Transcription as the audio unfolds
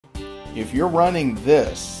If you're running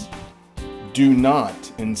this, do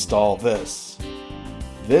not install this.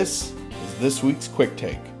 This is this week's Quick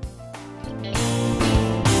Take.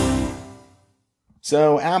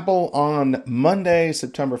 So Apple on Monday,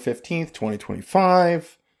 September 15th,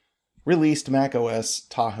 2025, released macOS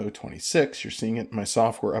Tahoe 26. You're seeing it in my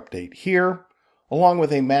software update here, along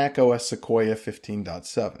with a macOS Sequoia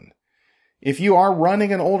 15.7. If you are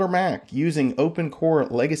running an older Mac using OpenCore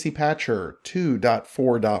Legacy Patcher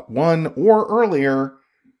 2.4.1 or earlier,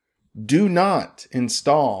 do not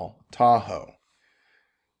install Tahoe.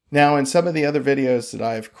 Now, in some of the other videos that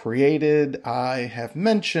I've created, I have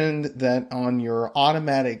mentioned that on your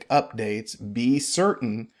automatic updates, be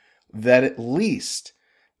certain that at least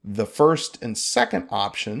the first and second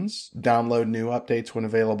options, download new updates when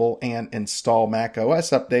available and install macOS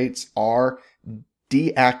updates, are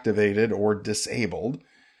deactivated or disabled.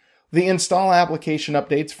 The install application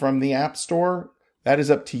updates from the App Store, that is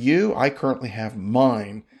up to you. I currently have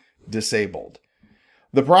mine disabled.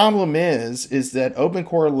 The problem is that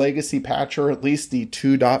OpenCore Legacy Patcher, at least the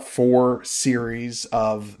 2.4 series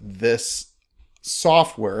of this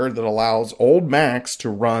software that allows old Macs to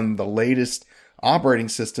run the latest operating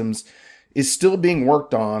systems, is still being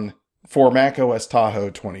worked on for macOS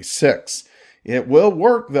Tahoe 26. It will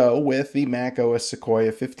work, though, with the macOS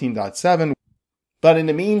Sequoia 15.7. But in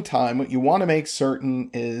the meantime, what you want to make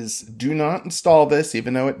certain is do not install this,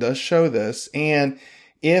 even though it does show this. And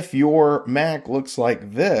if your Mac looks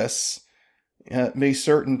like this, be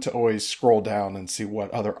certain to always scroll down and see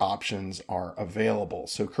what other options are available.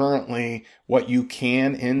 So currently, what you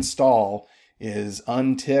can install is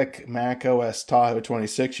untick macOS Tahoe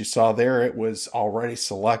 26. You saw there it was already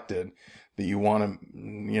selected that you want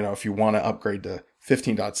to, if you want to upgrade to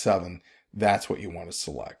 15.7, that's what you want to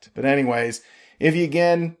select. But anyways, if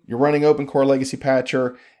you're running OpenCore Legacy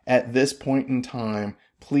Patcher at this point in time,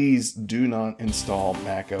 please do not install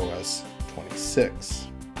macOS 26.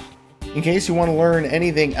 In case you want to learn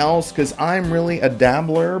anything else, because I'm really a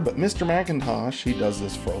dabbler, but Mr. Macintosh, he does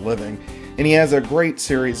this for a living, and he has a great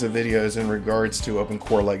series of videos in regards to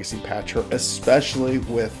OpenCore Legacy Patcher, especially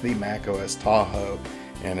with the macOS Tahoe,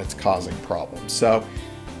 and it's causing problems. So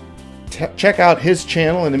check out his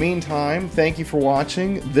channel. In the meantime, thank you for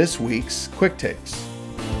watching this week's Quick Takes.